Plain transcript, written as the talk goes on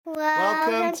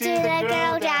Welcome to the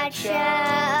Girl Dad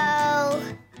Show.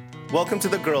 Welcome to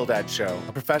the Girl Dad Show,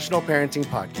 a professional parenting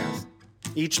podcast.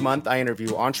 Each month, I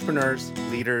interview entrepreneurs,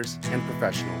 leaders, and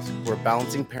professionals who are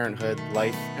balancing parenthood,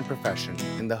 life, and profession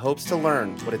in the hopes to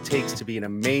learn what it takes to be an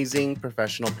amazing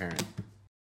professional parent.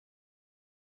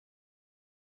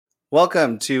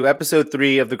 Welcome to episode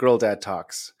 3 of the Girl Dad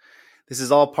Talks. This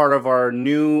is all part of our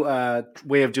new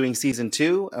way of doing season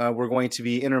 2. We're going to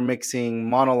be intermixing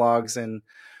monologues and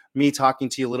me talking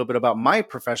to you a little bit about my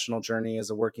professional journey as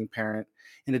a working parent,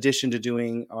 in addition to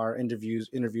doing our interviews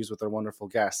with our wonderful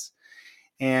guests.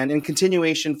 And in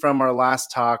continuation from our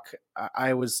last talk,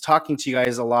 I was talking to you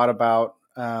guys a lot about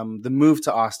the move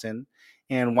to Austin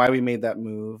and why we made that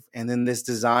move. And then this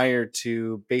desire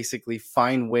to basically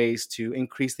find ways to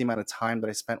increase the amount of time that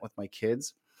I spent with my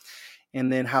kids. And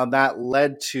then how that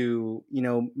led to,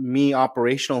 me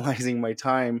operationalizing my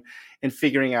time and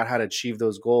figuring out how to achieve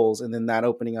those goals. And then that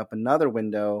opening up another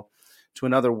window to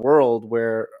another world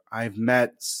where I've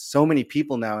met so many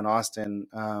people now in Austin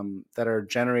that are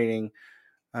generating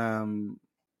a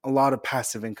lot of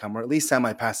passive income, or at least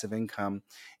semi-passive income,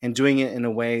 and doing it in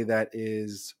a way that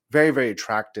is very, very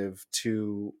attractive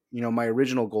to, my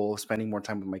original goal of spending more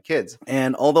time with my kids.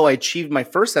 And although I achieved my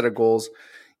first set of goals,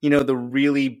 the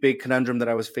really big conundrum that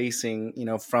I was facing,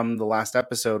 from the last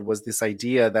episode was this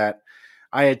idea that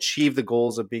I achieved the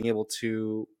goals of being able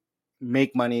to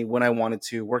make money when I wanted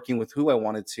to, working with who I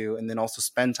wanted to, and then also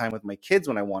spend time with my kids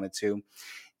when I wanted to.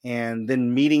 And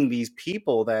then meeting these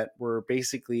people that were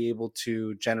basically able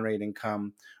to generate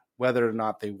income, whether or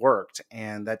not they worked.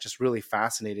 And that just really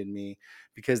fascinated me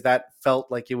because that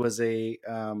felt like it was a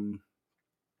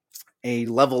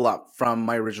level up from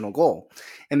my original goal.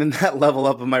 And then that level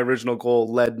up of my original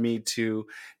goal led me to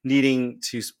needing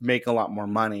to make a lot more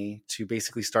money to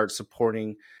basically start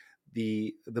supporting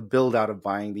the build out of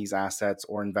buying these assets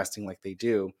or investing like they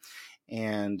do.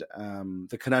 And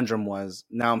the conundrum was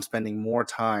now I'm spending more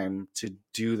time to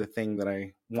do the thing that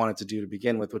I wanted to do to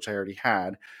begin with, which I already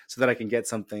had, so that I can get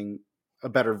a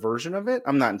better version of it.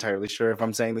 I'm not entirely sure if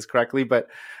I'm saying this correctly, but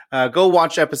go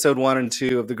watch episode 1 and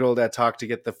 2 of the Girl Dad Talk to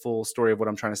get the full story of what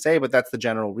I'm trying to say, but that's the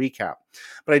general recap.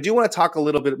 But I do want to talk a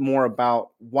little bit more about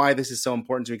why this is so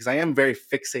important to me, because I am very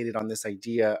fixated on this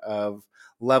idea of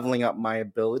leveling up my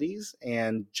abilities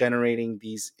and generating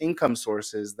these income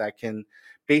sources that can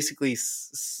basically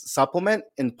supplement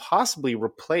and possibly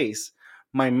replace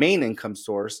my main income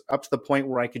source, up to the point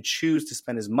where I could choose to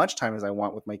spend as much time as I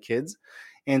want with my kids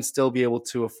and still be able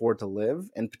to afford to live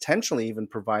and potentially even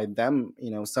provide them,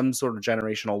 some sort of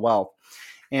generational wealth.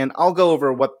 And I'll go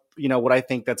over what I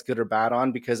think that's good or bad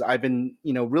on, because I've been,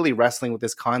 really wrestling with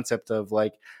this concept of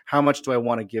like, how much do I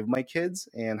want to give my kids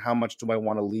and how much do I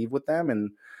want to leave with them?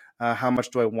 And how much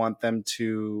do I want them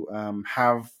to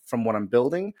have from what I'm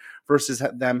building versus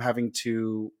them having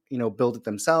to, build it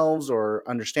themselves or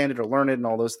understand it or learn it and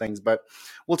all those things. But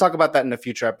we'll talk about that in a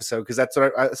future episode, because that's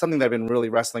something that I've been really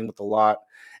wrestling with a lot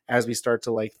as we start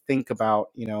to think about,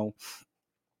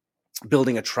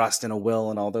 building a trust and a will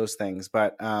and all those things.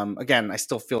 But again, I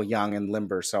still feel young and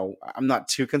limber, so I'm not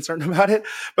too concerned about it.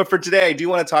 But for today, I do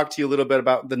want to talk to you a little bit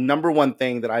about the number one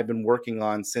thing that I've been working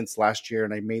on since last year.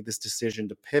 And I made this decision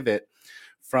to pivot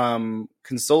from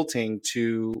consulting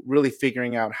to really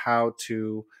figuring out how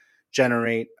to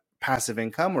generate passive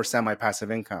income or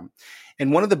semi-passive income.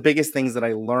 And one of the biggest things that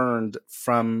I learned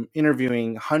from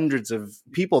interviewing hundreds of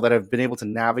people that have been able to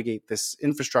navigate this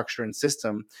infrastructure and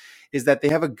system is that they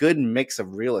have a good mix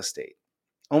of real estate.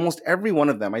 Almost every one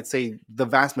of them, I'd say the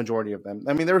vast majority of them.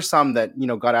 I mean, there were some that,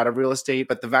 got out of real estate,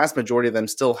 but the vast majority of them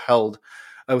still held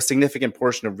a significant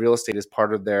portion of real estate as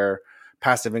part of their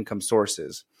passive income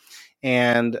sources.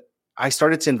 And I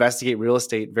started to investigate real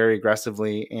estate very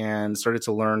aggressively and started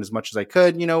to learn as much as I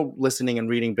could, listening and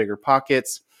reading Bigger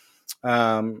Pockets,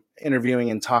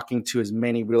 interviewing and talking to as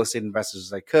many real estate investors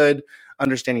as I could,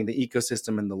 understanding the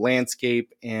ecosystem and the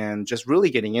landscape, and just really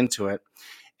getting into it.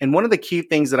 And one of the key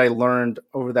things that I learned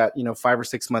over that, 5 or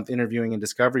 6 month interviewing and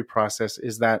discovery process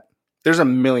is that there's a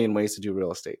million ways to do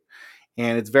real estate.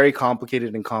 And it's very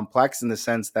complicated and complex in the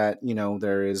sense that,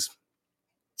 there is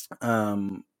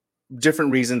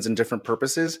different reasons and different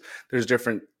purposes. There's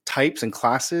different types and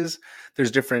classes.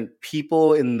 There's different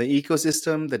people in the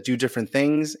ecosystem that do different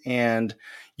things. And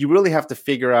you really have to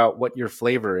figure out what your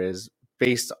flavor is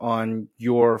based on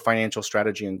your financial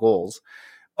strategy and goals,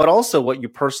 but also what you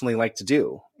personally like to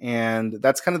do. And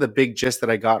that's kind of the big gist that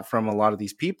I got from a lot of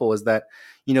these people is that,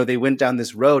 they went down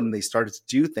this road and they started to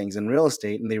do things in real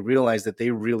estate and they realized that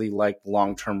they really liked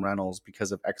long-term rentals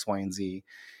because of X, Y, and Z.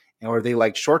 or they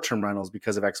like short-term rentals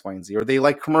because of X, Y, and Z, or they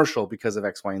like commercial because of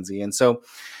X, Y, and Z. And so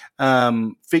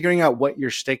figuring out what your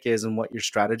shtick is and what your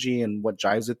strategy and what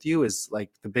jives with you is like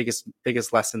the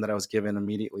biggest lesson that I was given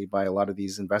immediately by a lot of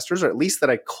these investors, or at least that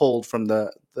I culled from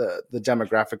the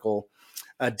demographical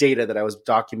data that I was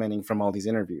documenting from all these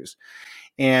interviews.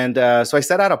 And so I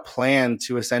set out a plan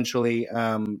to essentially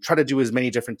try to do as many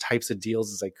different types of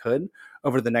deals as I could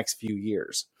over the next few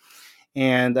years.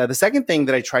 And the second thing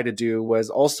that I tried to do was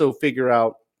also figure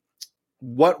out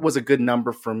what was a good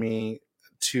number for me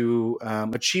to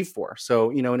achieve for. So,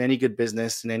 in any good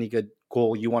business, in any good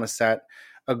goal, you want to set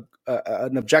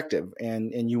an objective,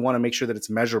 and you want to make sure that it's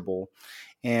measurable,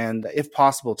 and if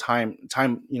possible, time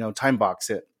box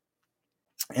it.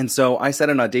 And so I set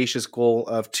an audacious goal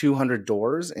of 200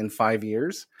 doors in 5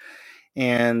 years.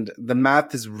 And the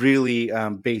math is really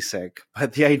basic,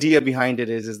 but the idea behind it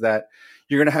is that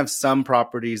you're going to have some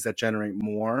properties that generate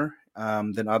more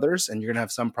than others, and you're going to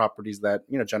have some properties that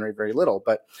generate very little.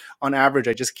 But on average,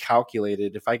 I just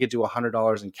calculated if I could do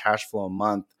 $100 in cash flow a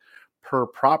month per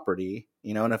property,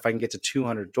 and if I can get to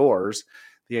 200 doors,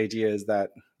 the idea is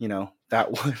that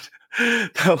that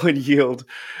would yield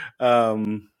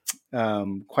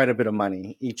quite a bit of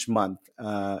money each month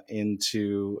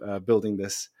into building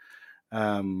this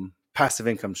passive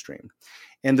income stream.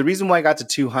 And the reason why I got to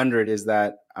 200 is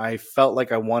that I felt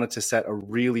like I wanted to set a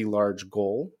really large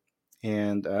goal,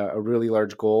 and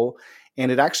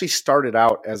it actually started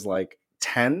out as like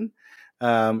 10.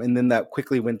 And then that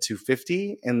quickly went to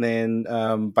 50. And then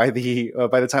by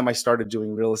the time I started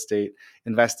doing real estate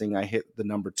investing, I hit the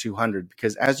number 200,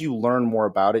 because as you learn more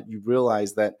about it, you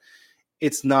realize that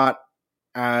it's not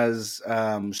as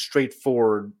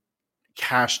straightforward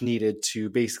cash needed to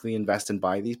basically invest and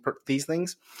buy these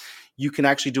things. You can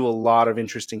actually do a lot of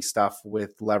interesting stuff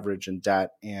with leverage and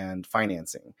debt and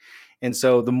financing. And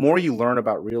so the more you learn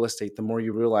about real estate, the more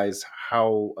you realize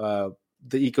how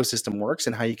the ecosystem works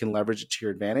and how you can leverage it to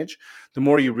your advantage, the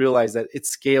more you realize that it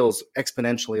scales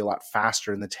exponentially a lot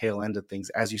faster in the tail end of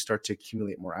things as you start to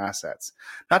accumulate more assets.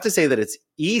 Not to say that it's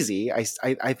easy.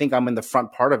 I think I'm in the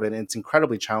front part of it, and it's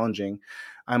incredibly challenging.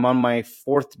 I'm on my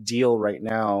 4th deal right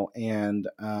now, and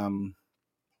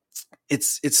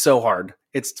it's so hard.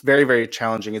 It's very, very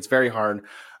challenging. It's very hard.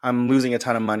 I'm losing a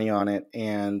ton of money on it,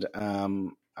 and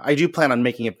I do plan on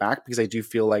making it back because I do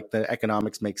feel like the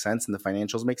economics make sense and the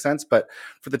financials make sense. But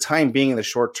for the time being, in the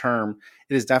short term,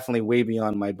 it is definitely way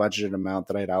beyond my budgeted amount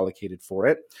that I had allocated for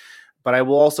it. But I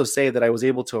will also say that I was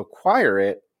able to acquire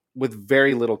it with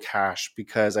very little cash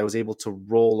because I was able to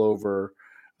roll over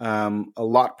a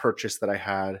lot purchase that I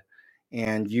had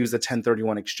and use a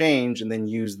 1031 exchange, and then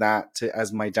use that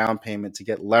as my down payment to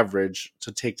get leverage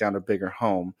to take down a bigger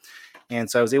home. And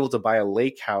so I was able to buy a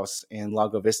lake house in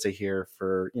Lago Vista here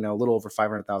for, a little over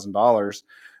 $500,000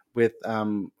 with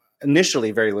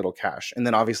initially very little cash. And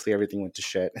then obviously everything went to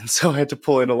shit. And so I had to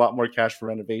pull in a lot more cash for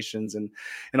renovations and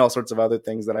all sorts of other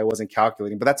things that I wasn't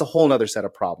calculating. But that's a whole nother set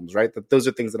of problems, right? Those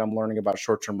are things that I'm learning about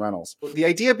short-term rentals. The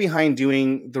idea behind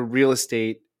doing the real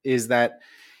estate is that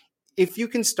if you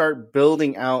can start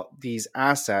building out these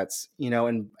assets,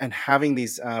 and having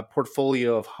these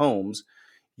portfolio of homes,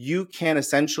 you can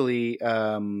essentially,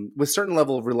 with certain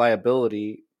level of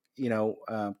reliability,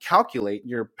 calculate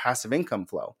your passive income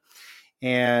flow.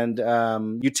 And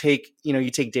you take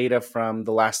data from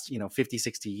the last 50,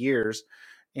 60 years,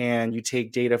 and you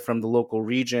take data from the local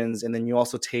regions, and then you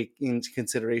also take into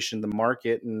consideration the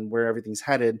market and where everything's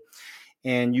headed,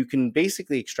 and you can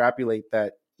basically extrapolate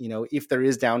that if there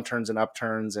is downturns and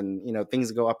upturns and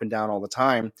things go up and down all the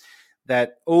time,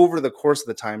 that over the course of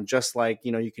the time, just like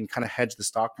you can kind of hedge the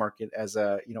stock market as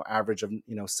a average of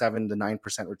 7 to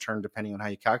 9% return depending on how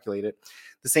you calculate it.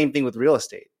 The same thing with real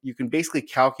estate. You can basically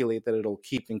calculate that it'll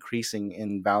keep increasing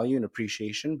in value and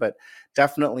appreciation, but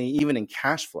definitely even in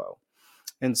cash flow.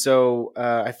 And so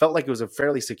I felt like it was a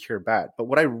fairly secure bet. But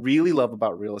what I really love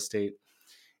about real estate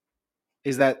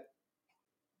is that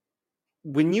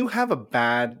when you have a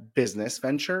bad business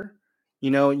venture,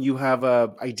 you have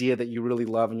a idea that you really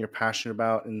love and you're passionate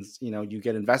about, and you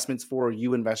get investments for, or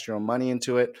you invest your own money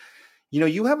into it,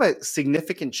 you have a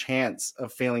significant chance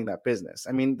of failing that business.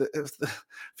 I mean, the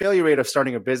failure rate of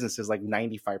starting a business is like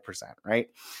 95%, right?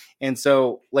 And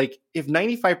so like if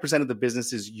 95% of the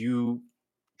businesses you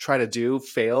try to do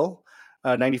fail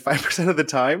 95% of the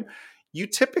time, you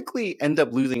typically end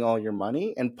up losing all your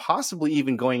money and possibly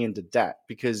even going into debt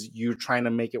because you're trying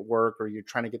to make it work or you're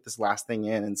trying to get this last thing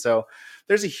in. And so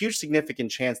there's a huge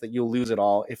significant chance that you'll lose it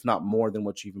all, if not more than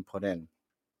what you even put in.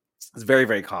 It's very,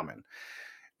 very common.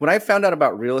 When I found out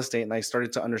about real estate and I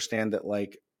started to understand that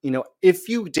like if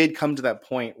you did come to that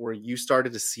point where you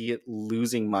started to see it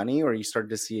losing money or you started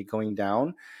to see it going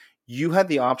down, you had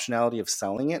the optionality of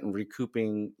selling it and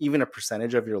recouping even a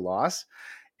percentage of your loss.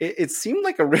 It seemed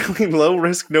like a really low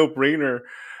risk, no brainer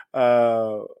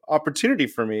opportunity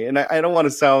for me. And I don't want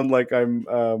to sound like I'm,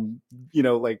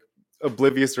 like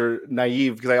oblivious or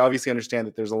naive, because I obviously understand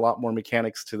that there's a lot more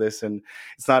mechanics to this, and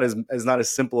it's not as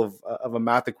simple of a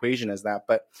math equation as that.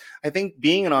 But I think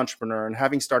being an entrepreneur and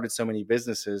having started so many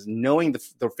businesses, knowing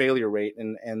the failure rate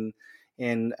and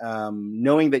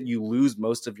knowing that you lose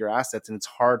most of your assets and it's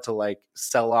hard to like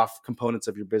sell off components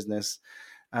of your business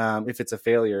if it's a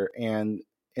failure, and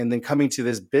then coming to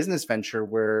this business venture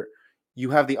where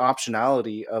you have the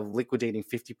optionality of liquidating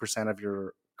 50% of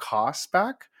your costs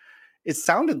back, it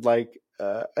sounded like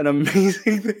an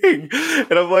amazing thing.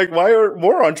 And I'm like, why aren't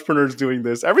more entrepreneurs doing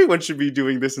this? Everyone should be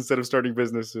doing this instead of starting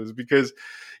businesses, because,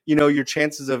 your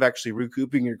chances of actually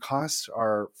recouping your costs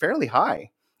are fairly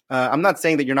high. I'm not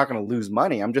saying that you're not going to lose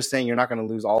money. I'm just saying you're not going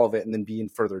to lose all of it and then be in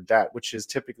further debt, which is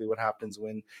typically what happens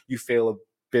when you fail a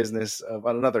business of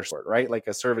another sort, right? Like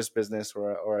a service business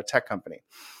or a tech company.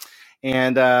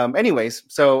 And anyways,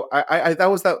 so I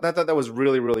thought that was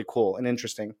really, really cool and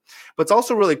interesting. But it's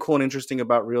also really cool and interesting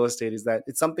about real estate is that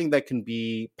it's something that can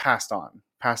be passed on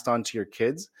to your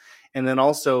kids, and then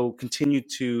also continue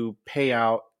to pay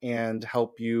out and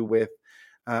help you with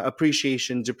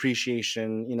appreciation,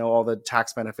 depreciation, all the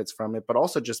tax benefits from it, but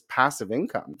also just passive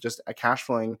income, just a cash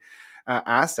flowing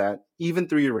asset, even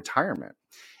through your retirement.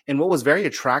 And what was very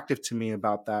attractive to me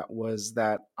about that was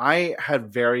that I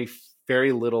had very,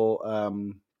 very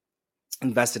little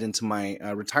invested into my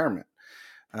retirement.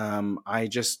 I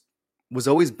just was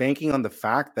always banking on the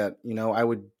fact that, I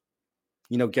would,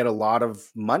 get a lot of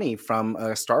money from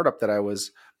a startup that I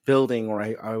was building or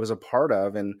I was a part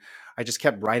of. And I just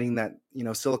kept riding that,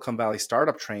 Silicon Valley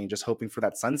startup train, just hoping for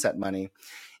that sunset money.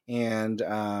 And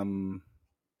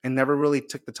never really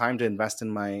took the time to invest in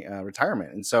my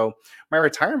retirement. And so my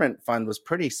retirement fund was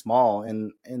pretty small,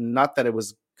 and not that it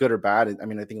was good or bad. I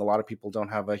mean, I think a lot of people don't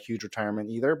have a huge retirement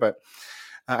either, but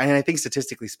and I think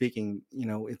statistically speaking,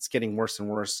 it's getting worse and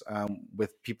worse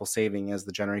with people saving as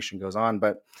the generation goes on.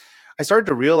 But I started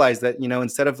to realize that,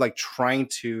 instead of like trying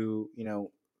to,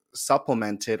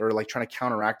 supplement it or like trying to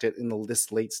counteract it in this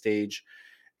late stage,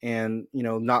 and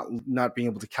not being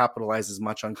able to capitalize as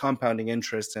much on compounding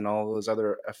interest and all those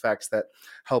other effects that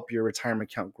help your retirement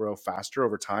account grow larger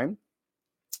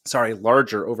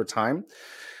over time,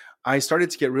 I started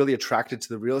to get really attracted to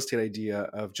the real estate idea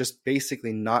of just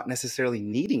basically not necessarily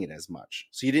needing it as much.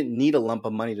 So you didn't need a lump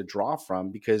of money to draw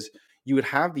from, because you would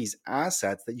have these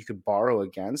assets that you could borrow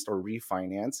against or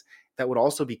refinance that would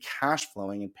also be cash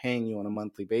flowing and paying you on a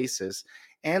monthly basis,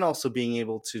 and also being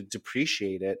able to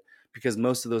depreciate it, because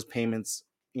most of those payments,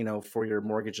 for your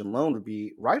mortgage and loan would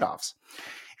be write-offs.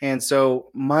 And so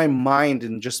my mind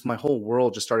and just my whole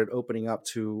world just started opening up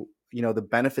to, the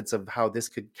benefits of how this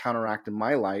could counteract in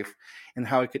my life, and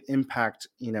how it could impact,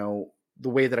 the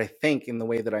way that I think and the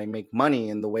way that I make money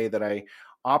and the way that I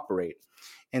operate.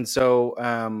 And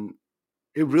so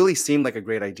it really seemed like a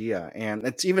great idea. And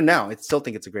it's even now, I still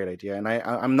think it's a great idea. And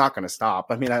I'm not going to stop.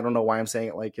 I mean, I don't know why I'm saying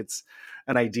it like it's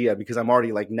an idea, because I'm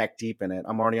already like neck deep in it.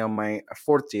 I'm already on my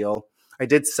fourth deal. I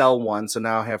did sell one, so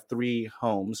now I have 3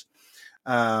 homes.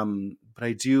 But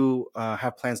I do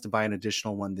have plans to buy an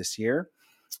additional one this year.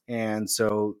 And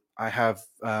so I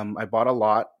bought a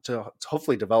lot to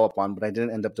hopefully develop on, but I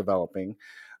didn't end up developing.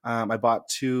 I bought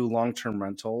 2 long-term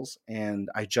rentals, and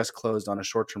I just closed on a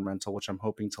short-term rental, which I'm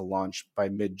hoping to launch by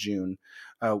mid-June,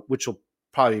 which will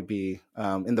probably be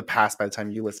in the past by the time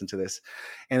you listen to this.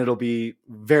 And it'll be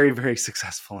very, very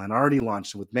successful and already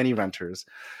launched with many renters.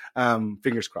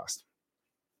 Fingers crossed.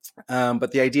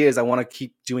 But the idea is I want to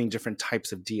keep doing different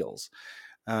types of deals.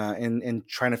 And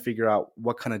trying to figure out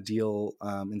what kind of deal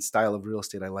and style of real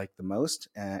estate I like the most.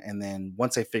 And then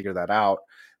once I figure that out,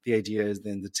 the idea is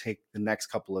then to take the next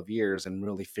couple of years and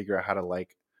really figure out how to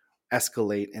like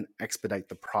escalate and expedite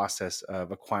the process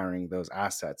of acquiring those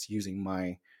assets using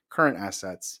my current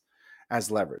assets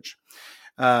as leverage.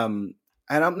 And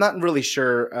I'm not really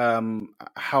sure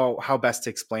how best to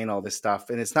explain all this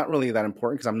stuff. And it's not really that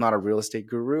important, because I'm not a real estate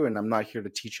guru and I'm not here to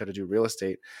teach how to do real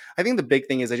estate. I think the big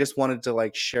thing is I just wanted to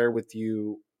like share with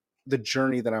you the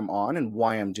journey that I'm on and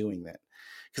why I'm doing that.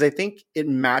 Because I think it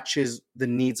matches the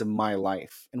needs of my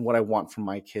life and what I want from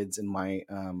my kids and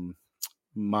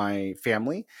my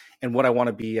family, and what I want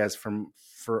to be as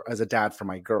a dad for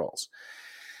my girls.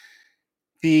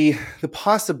 the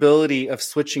possibility of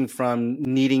switching from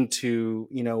needing to,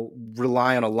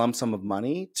 rely on a lump sum of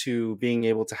money to being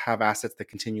able to have assets that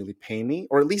continually pay me,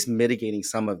 or at least mitigating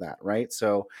some of that, right?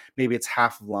 So maybe it's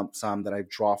half of lump sum that I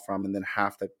draw from and then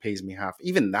half that pays me half.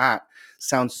 Even that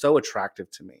sounds so attractive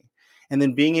to me. And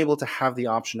then being able to have the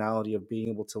optionality of being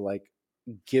able to like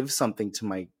give something to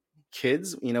my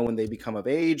kids, when they become of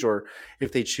age, or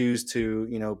if they choose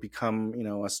to, become,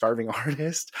 a starving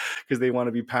artist because they want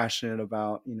to be passionate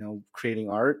about, creating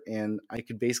art. And I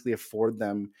could basically afford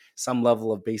them some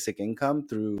level of basic income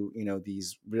through,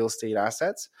 these real estate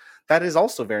assets. That is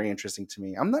also very interesting to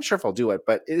me. I'm not sure if I'll do it,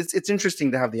 but it's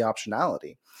interesting to have the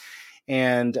optionality.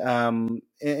 And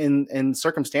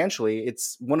circumstantially,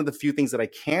 it's one of the few things that I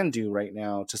can do right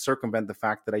now to circumvent the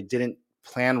fact that I didn't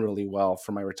plan really well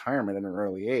for my retirement at an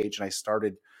early age. And I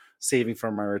started saving for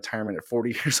my retirement at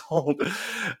 40 years old,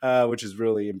 which is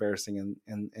really embarrassing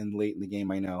and late in the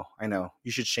game. I know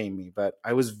you should shame me, but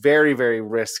I was very, very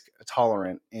risk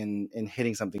tolerant in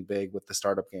hitting something big with the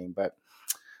startup game. But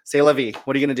c'est la vie.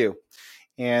 What are you going to do?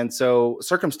 And so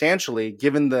circumstantially,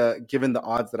 given the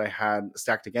odds that I had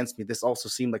stacked against me, this also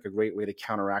seemed like a great way to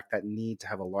counteract that need to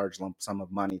have a large lump sum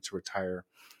of money to retire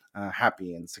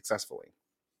happy and successfully.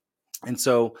 And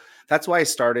so that's why I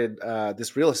started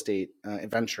this real estate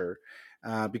venture,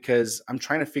 because I'm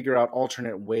trying to figure out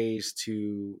alternate ways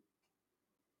to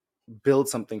build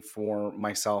something for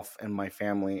myself and my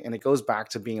family. And it goes back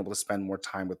to being able to spend more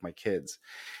time with my kids.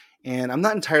 And I'm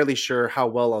not entirely sure how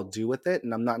well I'll do with it.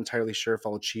 And I'm not entirely sure if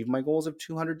I'll achieve my goals of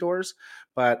 200 doors,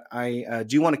 but I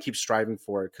do want to keep striving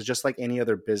for it, because just like any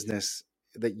other business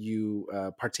that you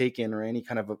partake in, or any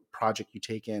kind of a project you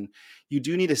take in, you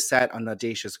do need to set an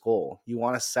audacious goal. You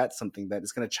want to set something that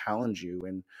is going to challenge you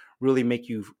and really make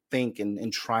you think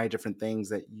and try different things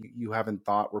that you haven't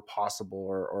thought were possible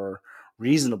or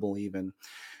reasonable even.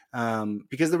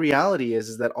 Because the reality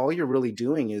is that all you're really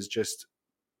doing is just,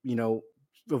 you know,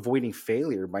 avoiding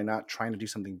failure by not trying to do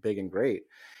something big and great,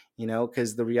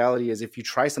 because the reality is if you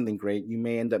try something great, you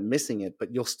may end up missing it,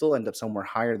 but you'll still end up somewhere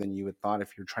higher than you had thought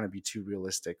if you're trying to be too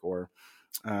realistic or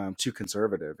too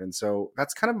conservative. And so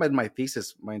that's kind of been my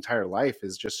thesis my entire life,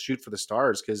 is just shoot for the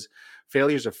stars, because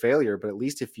failure's a failure, but at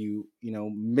least if you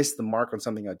miss the mark on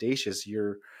something audacious,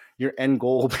 your end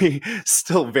goal will be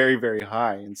still very, very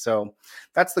high. And so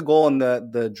that's the goal and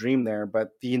the dream there. But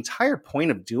the entire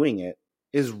point of doing it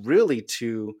is really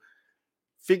to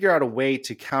figure out a way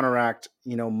to counteract,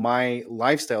 my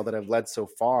lifestyle that I've led so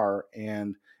far,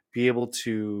 and be able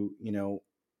to,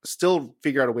 still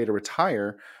figure out a way to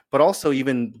retire, but also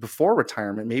even before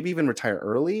retirement, maybe even retire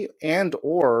early, and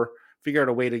or figure out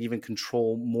a way to even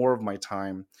control more of my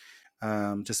time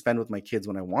to spend with my kids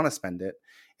when I want to spend it,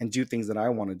 and do things that I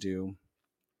want to do.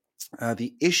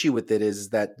 The issue with it is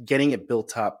that getting it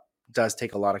built up does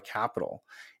take a lot of capital,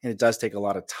 and it does take a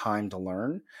lot of time to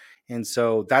learn. And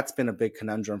so that's been a big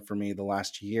conundrum for me the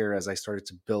last year, as I started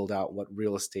to build out what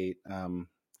real estate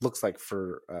looks like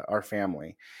for our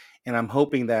family. And I'm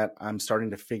hoping that I'm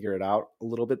starting to figure it out a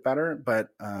little bit better. But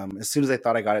as soon as I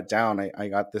thought I got it down, I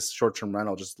got this short-term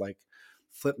rental just like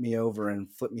flip me over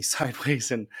and flip me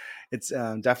sideways. And it's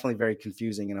definitely very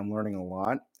confusing, and I'm learning a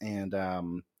lot. And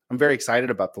I'm very excited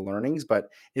about the learnings, but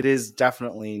it is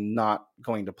definitely not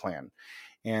going to plan.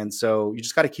 And so you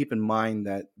just got to keep in mind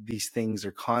that these things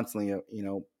are constantly,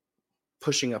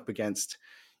 pushing up against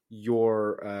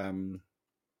your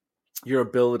your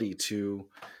ability to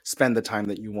spend the time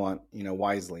that you want,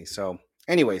 wisely. So,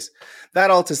 anyways, that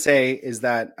all to say is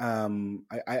that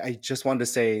I just wanted to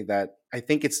say that I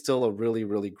think it's still a really,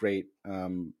 really great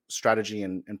strategy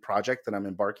and project that I'm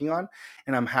embarking on,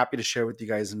 and I'm happy to share with you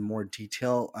guys in more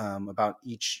detail about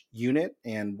each unit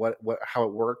and what how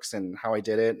it works and how I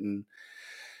did it, and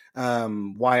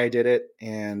why I did it,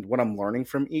 and what I'm learning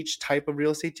from each type of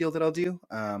real estate deal that I'll do.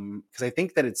 Because I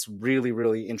think that it's really,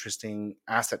 really interesting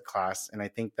asset class, and I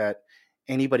think that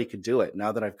anybody could do it.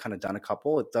 Now that I've kind of done a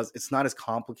couple, it's not as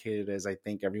complicated as I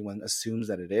think everyone assumes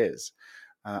that it is.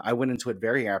 I went into it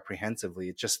very apprehensively.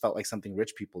 It just felt like something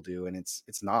rich people do, and it's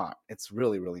not. It's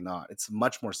really, really not. It's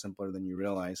much more simpler than you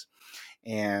realize.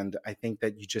 And I think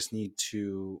that you just need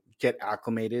to get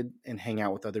acclimated and hang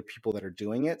out with other people that are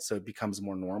doing it, so it becomes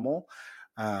more normal,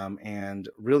 and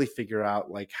really figure out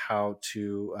like how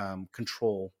to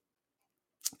control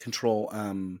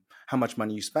how much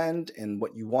money you spend and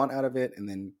what you want out of it, and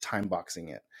then time boxing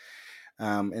it.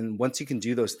 And once you can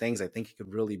do those things, I think it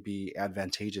could really be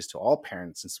advantageous to all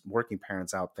parents and working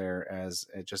parents out there as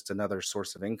just another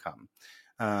source of income.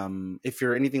 If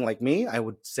you're anything like me, I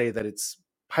would say that it's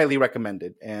highly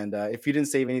recommended. And if you didn't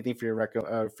save anything for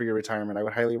your retirement, I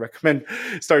would highly recommend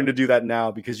starting to do that now,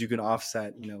 because you can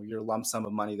offset, your lump sum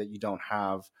of money that you don't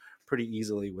have pretty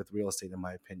easily with real estate, in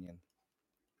my opinion.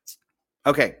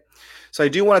 Okay, so I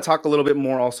do want to talk a little bit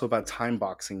more also about time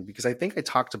boxing, because I think I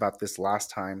talked about this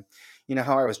last time. You know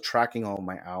how I was tracking all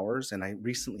my hours, and I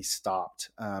recently stopped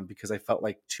because I felt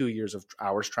like 2 years of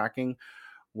hours tracking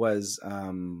was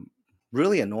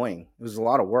really annoying. It was a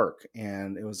lot of work,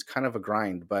 and it was kind of a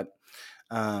grind, but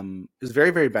it was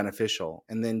very, very beneficial.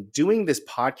 And then doing this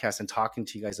podcast and talking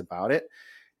to you guys about it,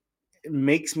 it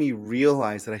makes me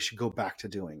realize that I should go back to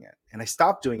doing it. And I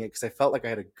stopped doing it because I felt like I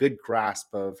had a good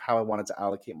grasp of how I wanted to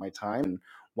allocate my time and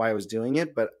why I was doing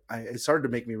it. But it started to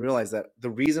make me realize that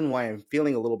the reason why I'm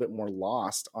feeling a little bit more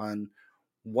lost on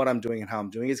what I'm doing and how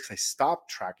I'm doing it is because I stopped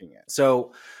tracking it.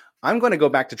 So I'm going to go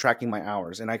back to tracking my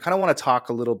hours. And I kind of want to talk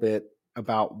a little bit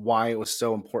about why it was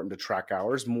so important to track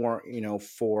hours more,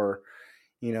 for,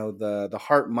 the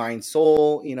heart, mind,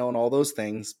 soul, and all those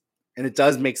things. And it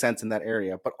does make sense in that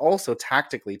area, but also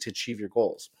tactically to achieve your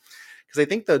goals. Because I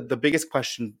think the biggest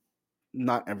question,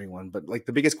 not everyone, but like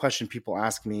the biggest question people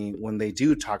ask me when they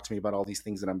do talk to me about all these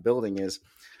things that I'm building is,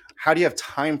 how do you have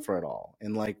time for it all?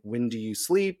 And like, when do you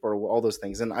sleep, or all those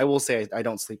things? And I will say I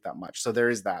don't sleep that much. So there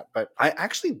is that. But I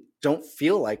actually don't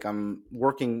feel like I'm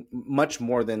working much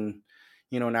more than,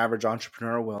 an average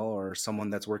entrepreneur will, or someone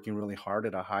that's working really hard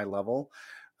at a high level.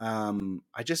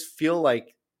 I just feel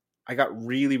like I got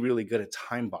really, really good at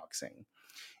time boxing.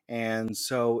 And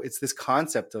so it's this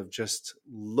concept of just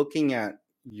looking at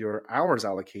your hours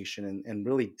allocation and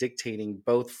really dictating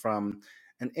both from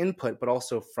an input, but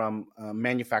also from a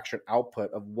manufactured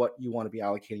output of what you want to be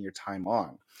allocating your time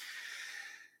on.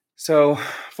 So,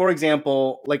 for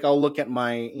example, like I'll look at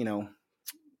my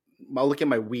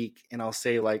week, and I'll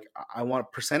say, like, I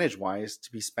want percentage wise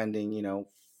to be spending,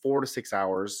 4 to 6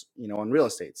 hours, on real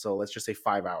estate. So let's just say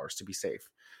 5 hours to be safe.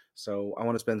 So I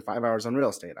want to spend 5 hours on real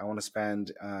estate. I want to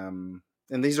spend, and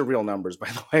these are real numbers, by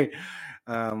the way.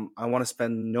 I want to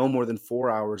spend no more than 4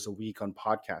 hours a week on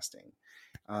podcasting.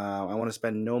 I want to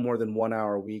spend no more than 1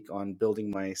 hour a week on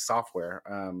building my software,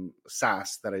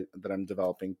 SaaS that I'm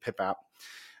developing, PIP app.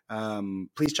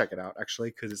 Please check it out,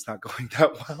 actually, because it's not going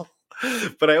that well.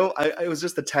 But I was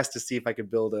just a test to see if I could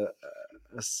build a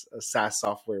SaaS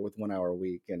software with 1 hour a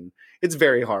week, and it's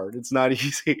very hard. It's not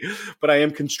easy, but I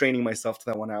am constraining myself to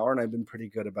that 1 hour, and I've been pretty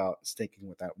good about sticking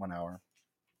with that 1 hour.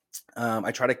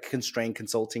 I try to constrain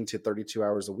consulting to 32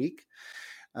 hours a week.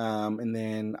 And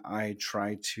then I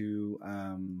try to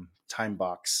time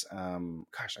box. I'm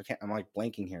like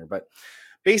blanking here, but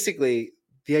basically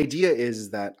the idea is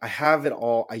that I have it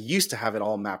all. I used to have it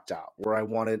all mapped out, where I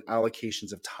wanted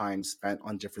allocations of time spent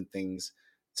on different things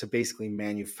to basically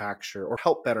manufacture or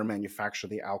help better manufacture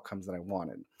the outcomes that I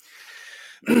wanted.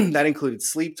 That included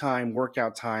sleep time,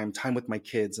 workout time, time with my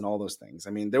kids, and all those things.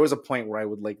 I mean, there was a point where I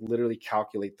would like literally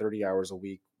calculate 30 hours a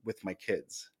week with my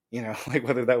kids, like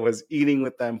whether that was eating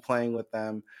with them, playing with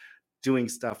them, doing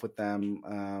stuff with them,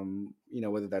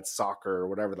 whether that's soccer or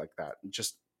whatever like that,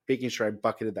 just making sure I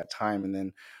bucketed that time, and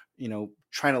then,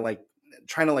 trying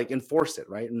to enforce it,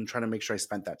 right? And trying to make sure I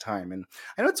spent that time. And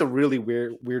I know it's a really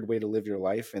weird way to live your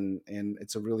life. And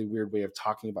it's a really weird way of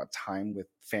talking about time with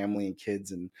family and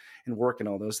kids and work and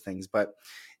all those things. But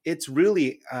it's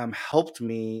really helped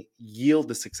me yield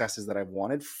the successes that I've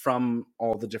wanted from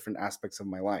all the different aspects of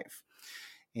my life.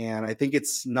 And I think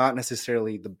it's not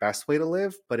necessarily the best way to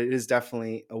live, but it is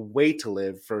definitely a way to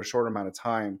live for a short amount of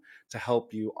time to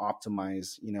help you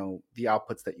optimize, the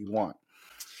outputs that you want.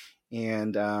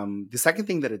 And the second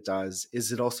thing that it does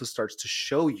is it also starts to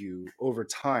show you over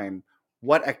time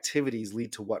what activities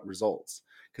lead to what results.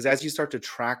 Because as you start to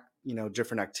track,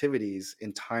 different activities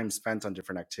and time spent on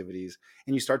different activities,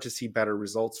 and you start to see better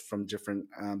results from different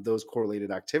those correlated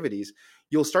activities,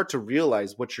 you'll start to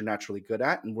realize what you're naturally good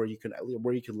at and where you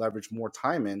can leverage more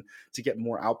time in to get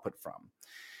more output from.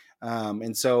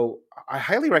 And so I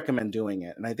highly recommend doing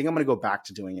it. And I think I'm going to go back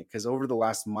to doing it because over the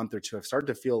last month or two, I've started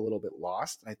to feel a little bit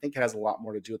lost. And I think it has a lot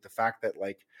more to do with the fact that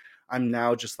like I'm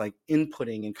now just like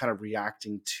inputting and kind of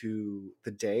reacting to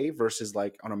the day versus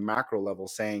like on a macro level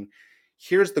saying,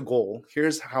 here's the goal,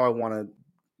 here's what I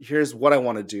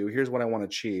want to do, here's what I want to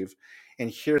achieve,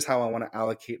 and here's how I want to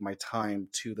allocate my time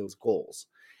to those goals.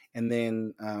 And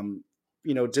then,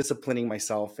 disciplining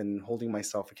myself and holding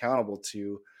myself accountable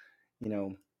to,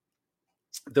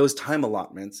 those time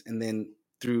allotments, and then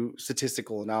through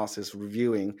statistical analysis,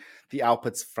 reviewing the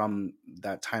outputs from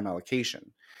that time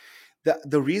allocation.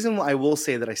 The reason I will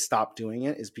say that I stopped doing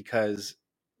it is because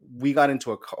my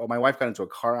wife got into a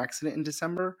car accident in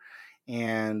December,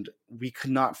 and we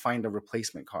could not find a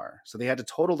replacement car. So they had to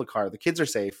total the car. The kids are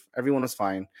safe. Everyone was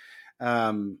fine.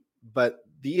 But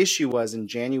the issue was in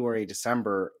January,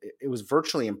 December, it was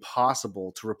virtually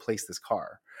impossible to replace this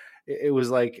car. It was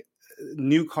like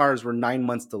new cars were 9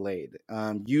 months delayed.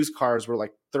 Used cars were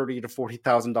like $30,000 to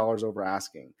 $40,000 over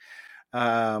asking.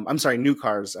 I'm sorry, new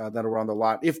cars that were on the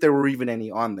lot, if there were even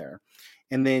any on there.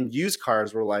 And then used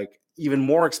cars were like even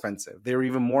more expensive. They were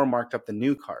even more marked up than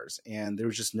new cars, and there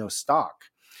was just no stock.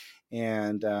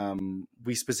 And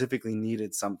we specifically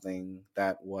needed something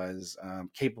that was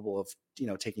capable of,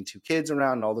 taking two kids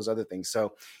around and all those other things.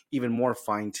 So even more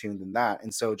fine-tuned than that.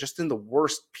 And so just in the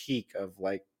worst peak of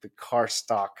like the car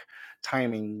stock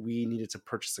timing, we needed to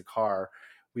purchase a car.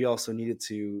 We also needed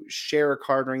to share a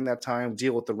car during that time,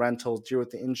 deal with the rentals, deal with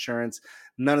the insurance.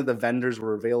 None of the vendors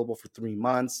were available for 3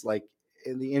 months. Like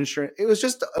in the insurance, it was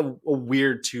just a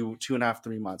weird 2.5,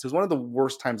 3 months. It was one of the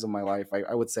worst times of my life,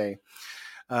 I would say.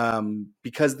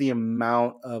 Because the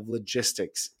amount of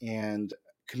logistics and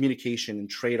communication and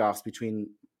trade-offs between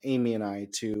Amy and I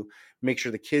to make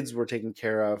sure the kids were taken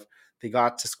care of, they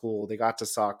got to school, they got to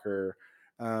soccer.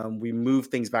 We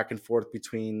moved things back and forth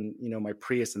between, my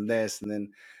Prius and this, and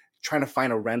then trying to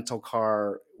find a rental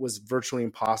car was virtually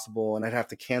impossible. And I'd have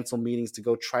to cancel meetings to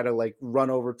go try to like run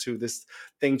over to this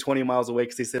thing 20 miles away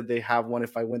because they said they have one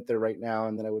if I went there right now,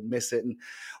 and then I would miss it. And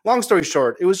long story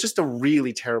short, it was just a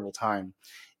really terrible time.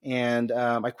 And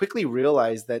I quickly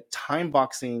realized that time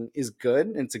boxing is good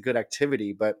and it's a good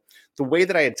activity, but the way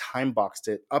that I had time boxed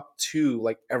it up to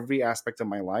like every aspect of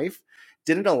my life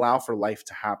didn't allow for life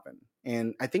to happen.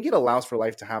 And I think it allows for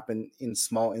life to happen in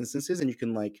small instances, and you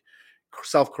can like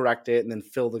self-correct it and then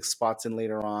fill the spots in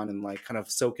later on and like kind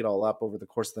of soak it all up over the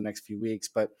course of the next few weeks.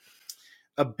 But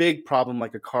a big problem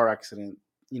like a car accident,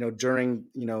 during,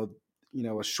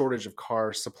 a shortage of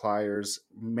car suppliers,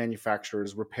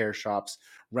 manufacturers, repair shops,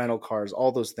 rental cars,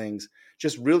 all those things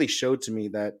just really showed to me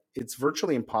that it's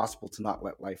virtually impossible to not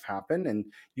let life happen. And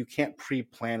you can't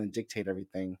pre-plan and dictate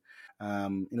everything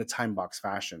in a time box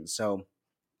fashion. So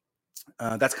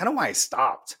that's kind of why I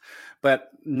stopped.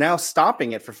 But now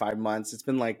stopping it for 5 months,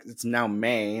 it's now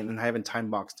May, and I haven't time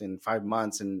boxed in 5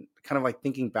 months, and kind of like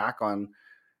thinking back on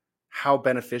how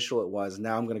beneficial it was.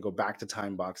 Now I'm going to go back to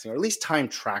time boxing, or at least time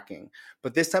tracking.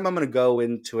 But this time I'm going to go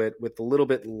into it with a little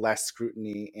bit less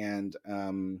scrutiny and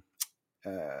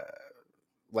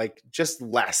like just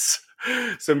less.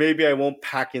 So maybe I won't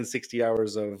pack in 60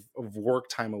 hours of work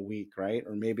time a week, right?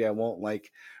 Or maybe I won't like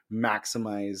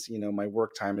maximize, my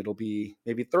work time. It'll be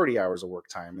maybe 30 hours of work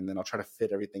time. And then I'll try to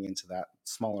fit everything into that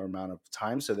smaller amount of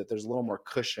time so that there's a little more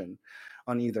cushion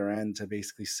on either end to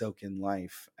basically soak in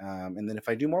life. And then if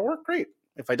I do more work, great.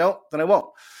 If I don't, then I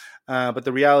won't. But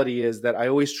the reality is that I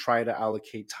always try to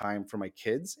allocate time for my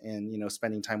kids and,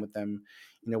 spending time with them,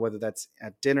 whether that's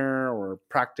at dinner or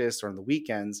practice or on the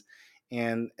weekends.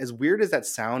 And as weird as that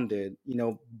sounded,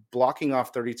 blocking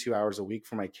off 32 hours a week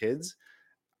for my kids,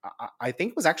 I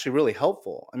think was actually really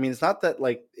helpful. I mean, it's not that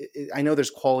like, I know there's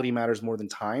quality matters more than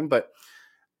time, but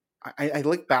I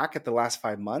look back at the last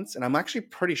 5 months and I'm actually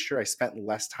pretty sure I spent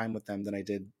less time with them than I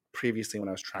did previously when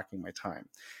I was tracking my time.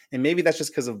 And maybe that's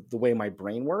just because of the way my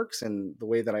brain works and the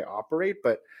way that I operate,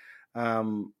 but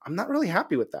I'm not really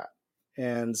happy with that.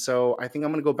 And so I think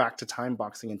I'm going to go back to time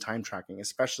boxing and time tracking,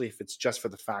 especially if it's just for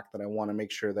the fact that I want to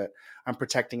make sure that I'm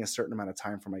protecting a certain amount of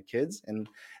time for my kids. And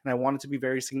I want it to be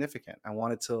very significant. I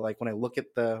want it to, like, when I look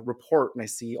at the report and I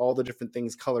see all the different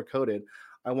things color coded,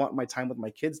 I want my time with my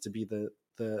kids to be the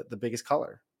biggest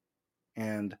color.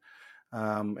 And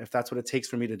if that's what it takes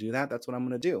for me to do that, that's what I'm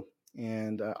going to do.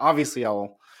 And obviously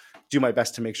I'll do my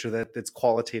best to make sure that it's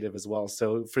qualitative as well.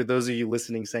 So for those of you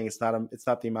listening saying it's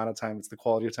not the amount of time, it's the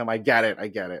quality of time, I get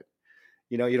it.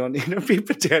 You don't need to be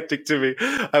pedantic to me.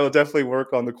 I will definitely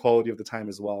work on the quality of the time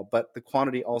as well, but the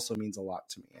quantity also means a lot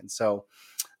to me. And so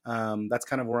that's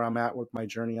kind of where I'm at with my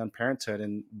journey on parenthood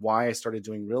and why I started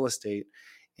doing real estate,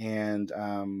 and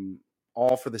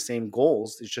all for the same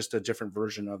goals. It's just a different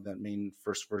version of that main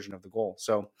first version of the goal.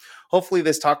 So hopefully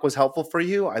this talk was helpful for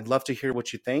you. I'd love to hear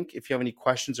what you think. If you have any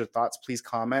questions or thoughts, please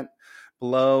comment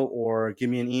below or give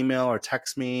me an email or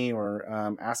text me or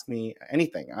ask me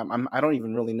anything. I don't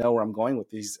even really know where I'm going with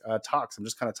these talks. I'm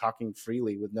just kind of talking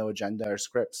freely with no agenda or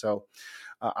script. So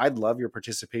I'd love your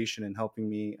participation in helping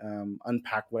me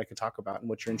unpack what I could talk about and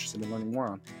what you're interested in learning more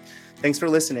on. Thanks for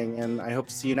listening, and I hope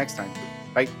to see you next time.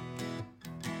 Bye.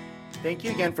 Thank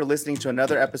you again for listening to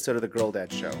another episode of The Girl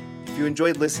Dad Show. If you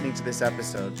enjoyed listening to this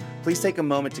episode, please take a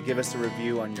moment to give us a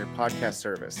review on your podcast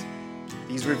service.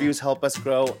 These reviews help us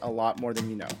grow a lot more than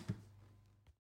you know.